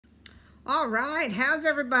All right, how's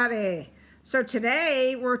everybody? So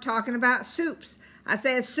today we're talking about soups. I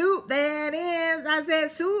said soup, that is. I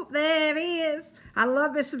said soup, that is. I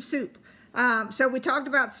love me some soup. So we talked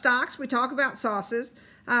about stocks, we talked about sauces.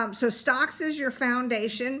 So stocks is your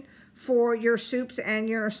foundation for your soups and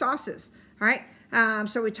your sauces. All right.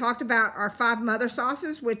 So we talked about our 5 mother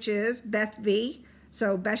sauces, which is Beth V.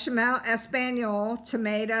 So bechamel, Espanol,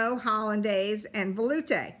 tomato, hollandaise, and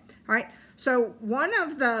velouté. All right. So one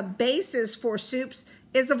of the bases for soups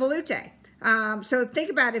is a velouté. So think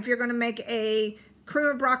about if you're going to make a cream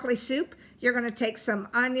of broccoli soup, you're going to take some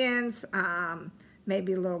onions,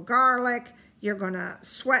 maybe a little garlic. You're going to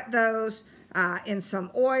sweat those in some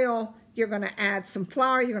oil. You're going to add some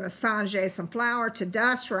flour. You're going to sauté some flour to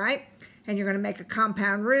dust, right? And you're going to make a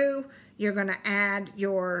compound roux. You're going to add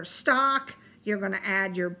your stock. You're going to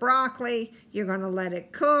add your broccoli. You're going to let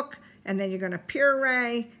it cook. And then you're going to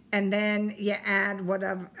puree. And then you add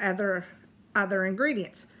whatever other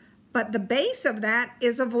ingredients. But the base of that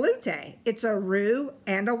is a velouté. It's a roux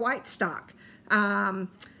and a white stock.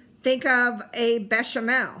 Think of a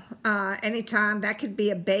bechamel. Anytime that could be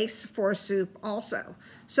a base for a soup also.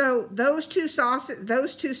 So those two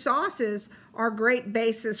sauces are great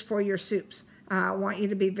bases for your soups. I want you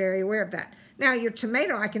to be very aware of that. Now your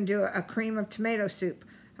tomato, I can do a cream of tomato soup.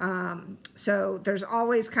 So there's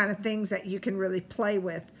always kind of things that you can really play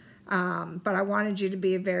with. But I wanted you to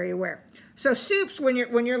be very aware. So soups, when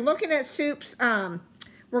you're looking at soups,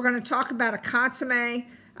 we're going to talk about a consommé.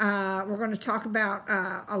 We're going to talk about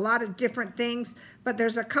a lot of different things, but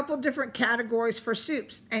there's a couple different categories for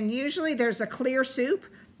soups, and usually there's a clear soup.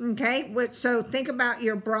 Okay, so think about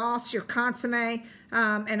your broths, your consommé,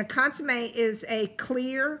 and a consommé is a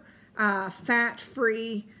clear,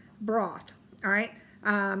 fat-free broth. All right.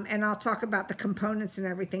 And I'll talk about the components and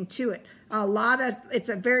everything to it. It's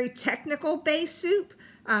a very technical base soup.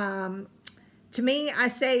 To me, I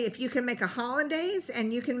say if you can make a hollandaise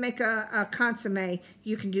and you can make a consommé,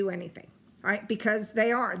 you can do anything, right? Because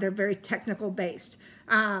they're very technical based.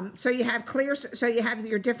 So you have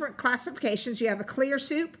your different classifications. You have a clear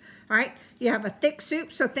soup, all right? You have a thick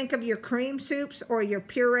soup. So think of your cream soups or your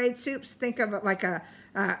pureed soups. Think of it like a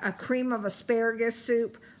cream of asparagus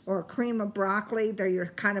soup or a cream of broccoli. They're your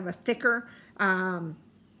kind of a thicker.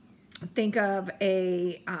 Think of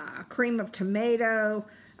a cream of tomato.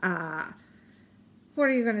 What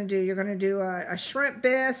are you going to do? You're going to do a shrimp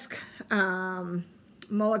bisque,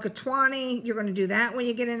 mulligatawny. You're going to do that when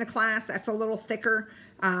you get into class. That's a little thicker.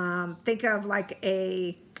 Think of like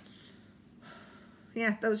those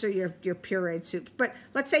are your pureed soups. But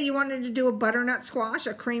let's say you wanted to do a butternut squash,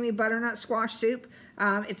 a creamy butternut squash soup.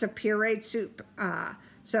 It's a pureed soup.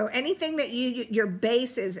 So anything that your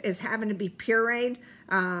base is having to be pureed,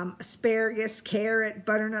 asparagus, carrot,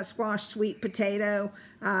 butternut squash, sweet potato,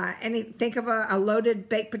 think of a loaded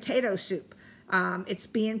baked potato soup. It's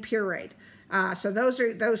being pureed. So those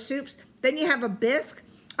are those soups. Then you have a bisque.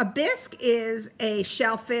 A bisque is a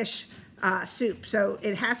shellfish soup. So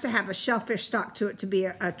it has to have a shellfish stock to it to be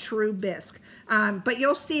a true bisque. But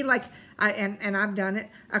you'll see and I've done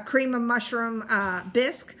it, a cream of mushroom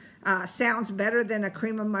bisque. Sounds better than a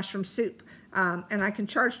cream of mushroom soup, and I can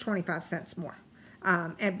charge 25 cents more,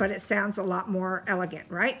 but it sounds a lot more elegant,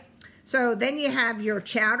 right? So then you have your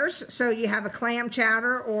chowders. So you have a clam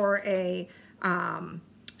chowder or a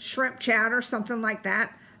shrimp chowder, something like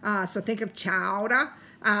that. So think of chowder,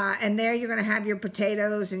 and there you're going to have your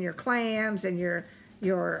potatoes and your clams and your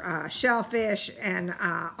shellfish and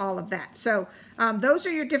all of that. So those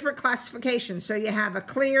are your different classifications. So you have a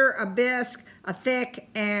clear, a bisque, a thick,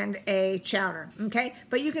 and a chowder. Okay,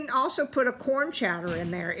 but you can also put a corn chowder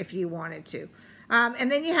in there if you wanted to.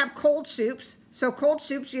 And then you have cold soups. So cold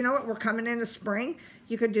soups, you know what, we're coming into spring.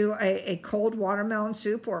 You could do a cold watermelon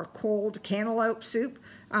soup or a cold cantaloupe soup.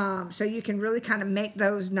 So you can really kind of make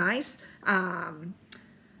those nice.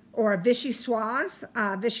 Or a vichyssoise.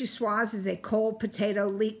 Vichyssoise is a cold potato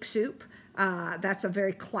leek soup. That's a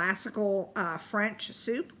very classical French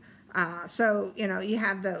soup. So, you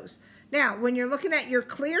have those. Now, when you're looking at your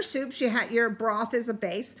clear soups, your broth is a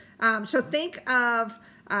base. So think of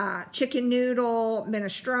chicken noodle,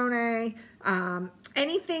 minestrone,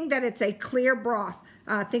 anything that it's a clear broth.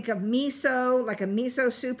 Think of miso, like a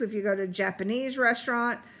miso soup if you go to a Japanese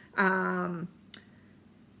restaurant. So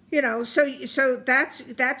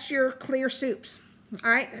that's your clear soups.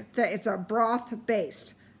 All right, it's a broth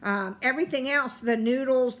based. Everything else, the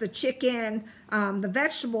noodles, the chicken, the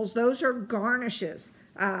vegetables, those are garnishes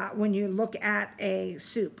when you look at a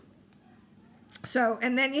soup. So,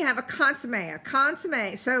 and then you have a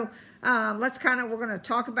consommé. So we're going to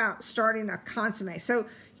talk about starting a consommé. So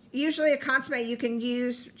usually a consommé, you can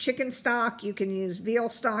use chicken stock, you can use veal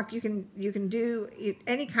stock, you can do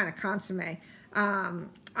any kind of consommé.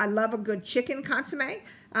 I love a good chicken consommé,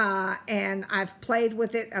 and I've played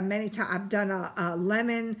with it many times. I've done a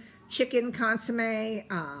lemon chicken consommé.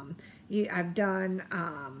 I've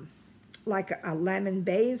done like a lemon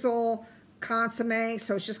basil consommé,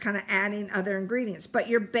 so it's just kind of adding other ingredients. But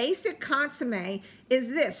your basic consommé is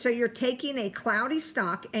this. So you're taking a cloudy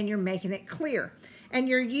stock and you're making it clear. And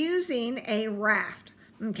you're using a raft,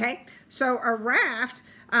 okay? So a raft,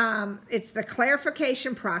 it's the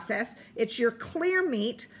clarification process. It's your clear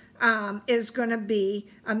meat is going to be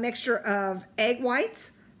a mixture of egg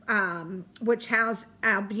whites, which has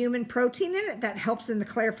albumin protein in it that helps in the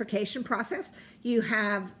clarification process. You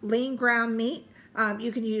have lean ground meat.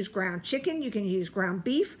 You can use ground chicken. You can use ground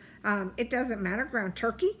beef. It doesn't matter, ground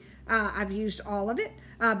turkey. I've used all of it,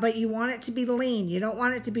 but you want it to be lean. You don't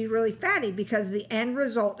want it to be really fatty because the end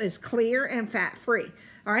result is clear and fat-free.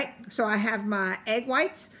 All right, so I have my egg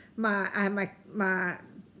whites, I have my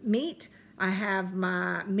meat, I have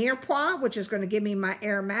my mirepoix, which is going to give me my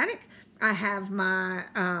aromatic. I have my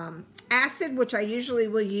acid, which I usually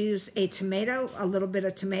will use a little bit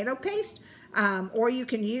of tomato paste, or you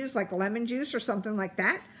can use like lemon juice or something like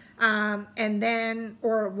that, and then,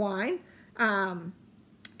 or wine,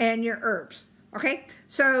 and your herbs. Okay,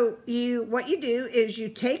 so what you do is you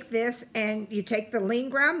take this and you take the lean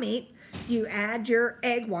ground meat, you add your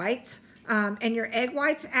egg whites, and your egg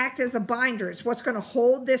whites act as a binder. It's what's going to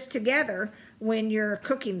hold this together when you're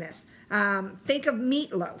cooking this. Think of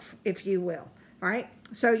meatloaf, if you will. All right,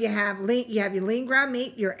 so you have your lean ground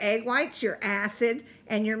meat, your egg whites, your acid,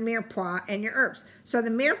 and your mirepoix and your herbs. So the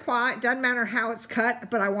mirepoix, it doesn't matter how it's cut,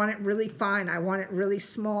 but I want it really fine. I want it really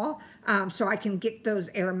small, so I can get those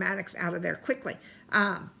aromatics out of there quickly.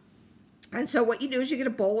 And so what you do is you get a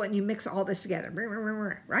bowl and you mix all this together,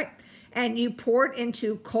 right? And you pour it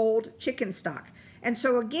into cold chicken stock. And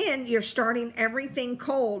so again, you're starting everything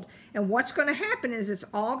cold. And what's going to happen is it's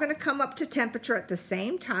all going to come up to temperature at the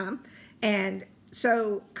same time. And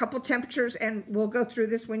so a couple temperatures, and we'll go through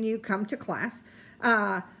this when you come to class.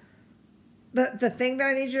 The thing that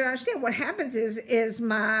I need you to understand, what happens is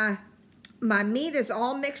my meat is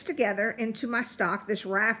all mixed together into my stock. This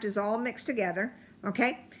raft is all mixed together,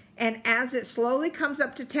 okay? And as it slowly comes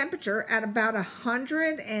up to temperature at about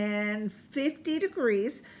 150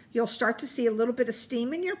 degrees, you'll start to see a little bit of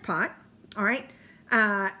steam in your pot, all right?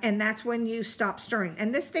 And that's when you stop stirring.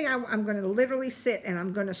 And this thing, I'm going to literally sit and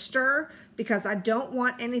I'm going to stir because I don't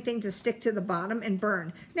want anything to stick to the bottom and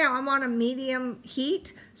burn. Now, I'm on a medium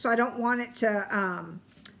heat, so I don't want it to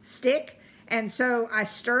stick. And so I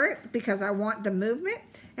stir it because I want the movement.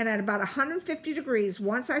 And at about 150 degrees,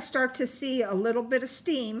 once I start to see a little bit of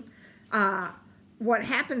steam, what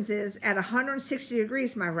happens is at 160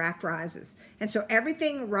 degrees, my raft rises. And so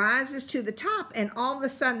everything rises to the top, and all of a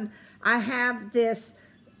sudden, I have this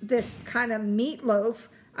kind of meatloaf,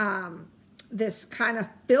 this kind of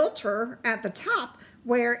filter at the top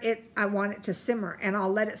where I want it to simmer, and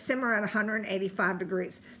I'll let it simmer at 185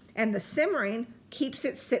 degrees. And the simmering keeps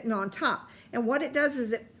it sitting on top. And what it does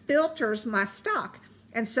is it filters my stock.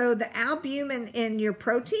 And so the albumin in your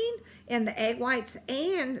protein, in the egg whites,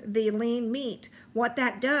 and the lean meat, what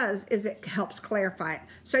that does is it helps clarify it.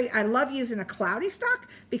 So I love using a cloudy stock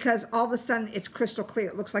because all of a sudden it's crystal clear.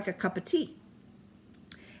 It looks like a cup of tea.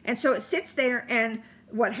 And so it sits there, and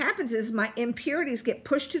what happens is my impurities get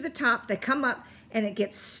pushed to the top, they come up, and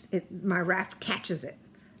my raft catches it.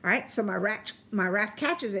 All right, so my raft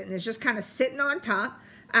catches it, and it's just kind of sitting on top.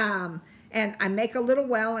 And I make a little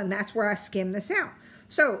well, and that's where I skim this out.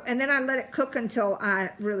 So, and then I let it cook until I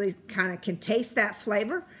really kind of can taste that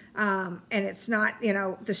flavor. And it's not,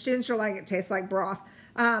 the students are like, it tastes like broth.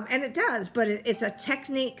 And it does, but it's a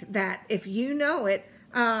technique that if you know it,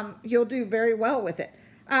 you'll do very well with it.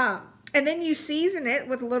 And then you season it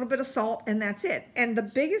with a little bit of salt, and that's it. And the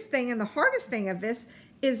biggest thing and the hardest thing of this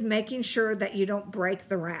is making sure that you don't break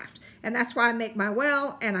the raft. And that's why I make my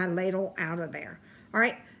well and I ladle out of there. All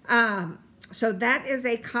right. So that is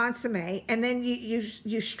a consommé, and then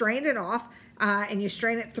you strain it off, and you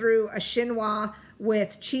strain it through a chinois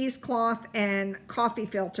with cheesecloth and coffee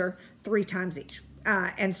filter 3 times each.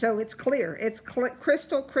 And so it's clear. It's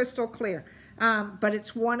crystal clear. But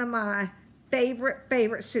it's one of my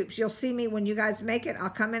favorite soups. You'll see me when you guys make it. I'll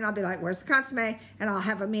come in, I'll be like, where's the consommé? And I'll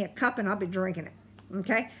have me a cup, and I'll be drinking it,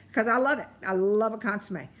 okay? Because I love it. I love a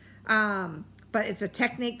consommé. But it's a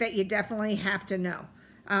technique that you definitely have to know.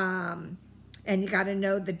 And you got to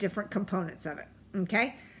know the different components of it,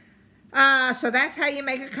 okay? So that's how you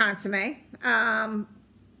make a consommé.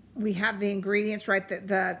 we have the ingredients, right?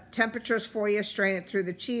 The temperatures for you, strain it through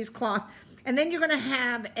the cheesecloth. And then you're going to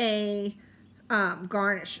have a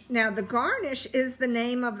garnish. Now, the garnish is the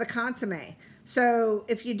name of the consommé. So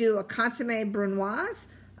if you do a consommé brunoise,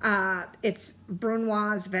 it's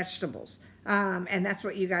brunoise vegetables. And that's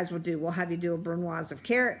what you guys will do. We'll have you do a brunoise of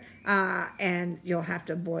carrot, and you'll have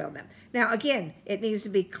to boil them. Now, again, it needs to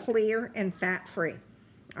be clear and fat-free.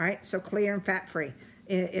 All right, so clear and fat-free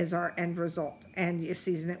is our end result, and you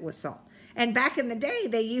season it with salt. And back in the day,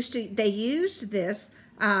 they used this,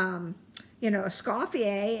 you know,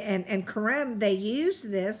 Escoffier and Carême, they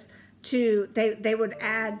used this to, they would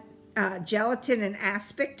add gelatin and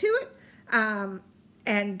aspic to it,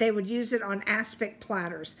 and they would use it on aspic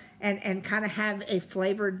platters and kind of have a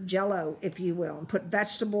flavored jello, if you will, and put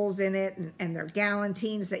vegetables in it, and their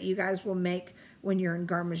galantines that you guys will make when you're in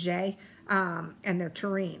Garde Manger, and their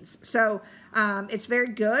terrines. So it's very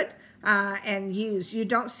good and used. You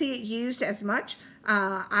don't see it used as much.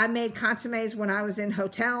 I made consommes when I was in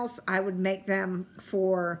hotels. I would make them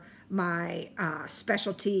for my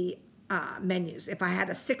specialty menus. If I had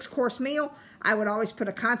a 6-course meal, I would always put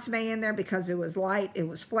a consomme in there because it was light, it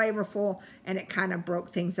was flavorful, and it kind of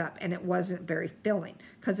broke things up, and it wasn't very filling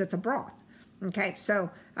because it's a broth. Okay,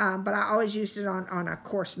 so, but I always used it on a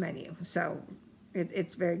course menu, so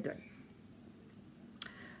it's very good.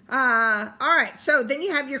 All right, so then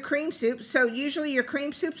you have your cream soup. So usually your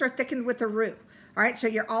cream soups are thickened with a roux. All right, so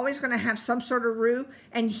you're always going to have some sort of roux,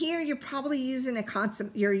 and here you're probably using a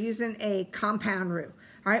compound roux.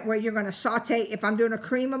 All right, where you're going to saute. If I'm doing a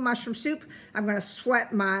cream of mushroom soup, I'm going to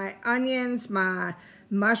sweat my onions, my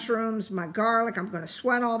mushrooms, my garlic. I'm going to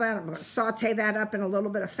sweat all that. I'm going to saute that up in a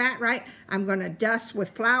little bit of fat, right? I'm going to dust with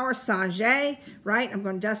flour, sanger, right? I'm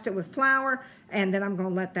going to dust it with flour, and then I'm going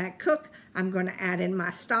to let that cook. I'm going to add in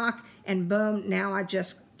my stock, and boom, now I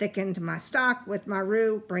just thickened my stock with my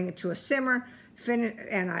roux, bring it to a simmer, finish,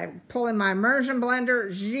 and I pull in my immersion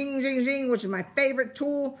blender, zing, zing, zing, which is my favorite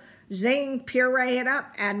tool. Zing, puree it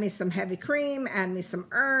up, add me some heavy cream, add me some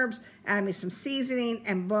herbs, add me some seasoning,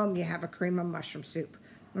 and boom, you have a cream of mushroom soup.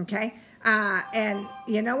 Okay? And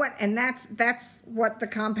you know what? And that's what the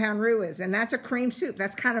compound roux is. And that's a cream soup.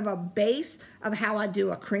 That's kind of a base of how I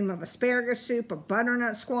do a cream of asparagus soup, a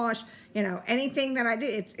butternut squash, you know, anything that I do,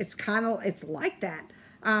 it's like that.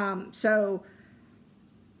 So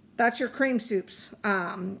that's your cream soups.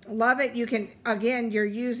 Love it. You can, again, you're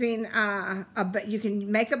using, you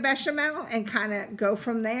can make a bechamel and kind of go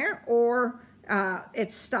from there, or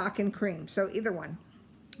it's stock and cream. So either one.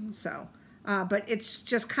 So, but it's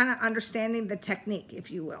just kind of understanding the technique,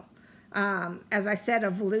 if you will. As I said,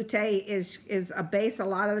 a velouté is a base a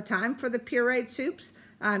lot of the time for the pureed soups.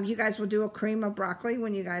 You guys will do a cream of broccoli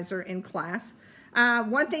when you guys are in class.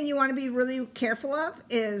 One thing you want to be really careful of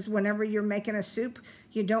is whenever you're making a soup,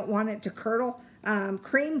 you don't want it to curdle.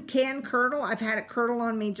 Cream can curdle. I've had it curdle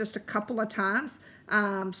on me just a couple of times.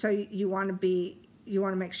 So you want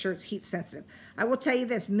to make sure it's heat sensitive. I will tell you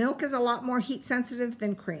this, milk is a lot more heat sensitive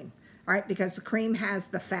than cream, all right? Because the cream has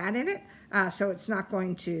the fat in it, so it's not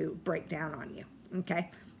going to break down on you,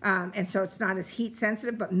 okay? And so it's not as heat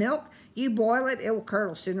sensitive, but milk, you boil it, it will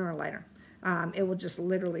curdle sooner or later. It will just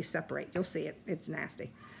literally separate. You'll see it. It's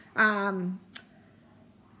nasty.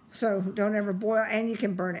 So don't ever boil, and you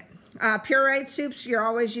can burn it. Pureed soups, you're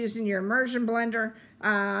always using your immersion blender,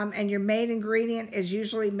 and your main ingredient is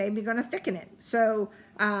usually maybe going to thicken it. So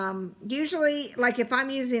usually, like if I'm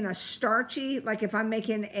using a starchy, like if I'm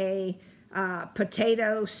making a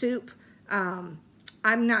potato soup,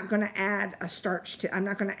 I'm not going to add a starch to, I'm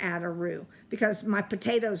not going to add a roux because my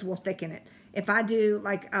potatoes will thicken it. If I do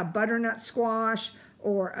like a butternut squash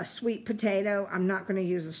or a sweet potato, I'm not going to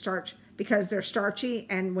use a starch because they're starchy,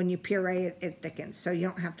 and when you puree it, it thickens. So you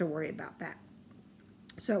don't have to worry about that.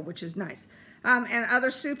 So, which is nice. And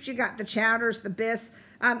other soups, you got the chowders, the bis.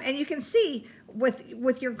 And you can see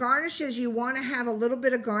with your garnishes, you want to have a little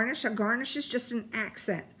bit of garnish. A garnish is just an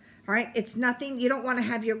accent. All right, it's nothing, you don't want to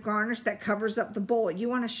have your garnish that covers up the bowl. You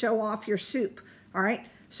want to show off your soup, all right?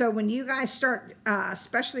 So when you guys start,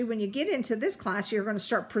 especially when you get into this class, you're going to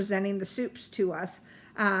start presenting the soups to us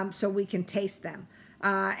so we can taste them.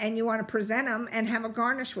 And you want to present them and have a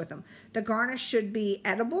garnish with them. The garnish should be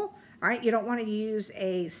edible, all right? You don't want to use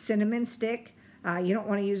a cinnamon stick. You don't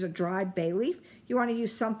want to use a dried bay leaf. You want to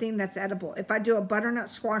use something that's edible. If I do a butternut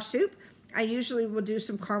squash soup, I usually will do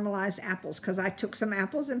some caramelized apples because I took some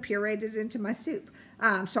apples and pureed it into my soup.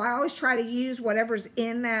 So I always try to use whatever's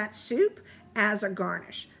in that soup as a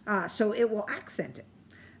garnish. So it will accent it.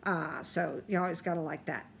 So you always got to like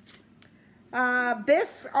that.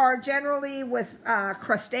 Bis are generally with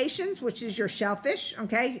crustaceans, which is your shellfish,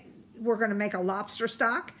 okay? we're going to make a lobster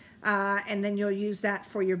stock, and then you'll use that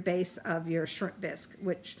for your base of your shrimp bisque,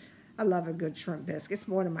 which I love a good shrimp bisque. It's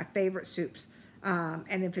one of my favorite soups.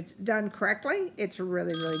 And if it's done correctly, it's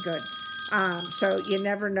really, really good. So you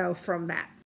never know from that.